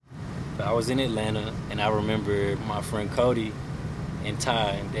I was in Atlanta, and I remember my friend Cody and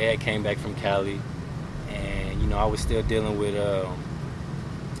Ty, and they had came back from Cali, and I was still dealing with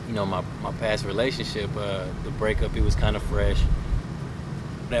my past relationship. The breakup, it was kind of fresh.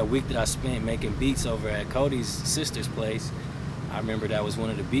 That week that I spent making beats over at Cody's sister's place, I remember that was one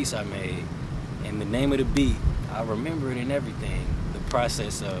of the beats I made, and the name of the beat, I remember it and everything. The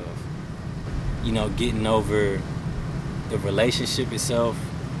process of getting over the relationship itself,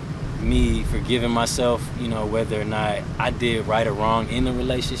 me forgiving myself, whether or not I did right or wrong in the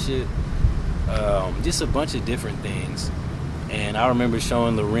relationship, just a bunch of different things. And I remember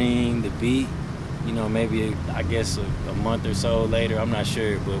showing Lorine the beat, maybe I guess a month or so later, I'm not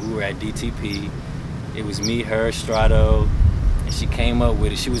sure, but we were at DTP. It was me, her, Strato, and she came up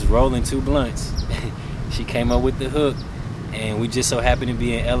with it. She was rolling 2 blunts. She came up with the hook, and we just so happened to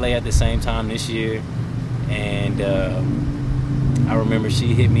be in LA at the same time this year. And I remember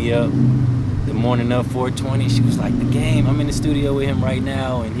she hit me up the morning of 420. She was like, "The game, I'm in the studio with him right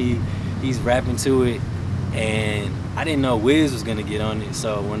now," and he's rapping to it. And I didn't know Wiz was gonna get on it,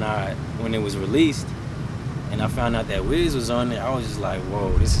 so when it was released and I found out that Wiz was on it, I was just like,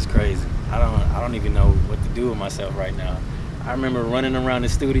 "Whoa, this is crazy. I don't even know what to do with myself right now." I remember running around the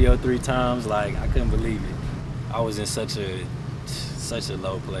studio 3 times, like I couldn't believe it. I was in such a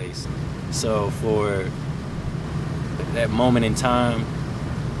low place. So for that moment in time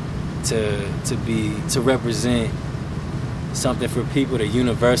to represent something for people to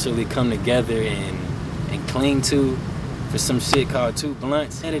universally come together and cling to, for some shit called 2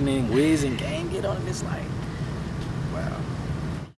 blunts, and then Wiz and Game get on it, it's like,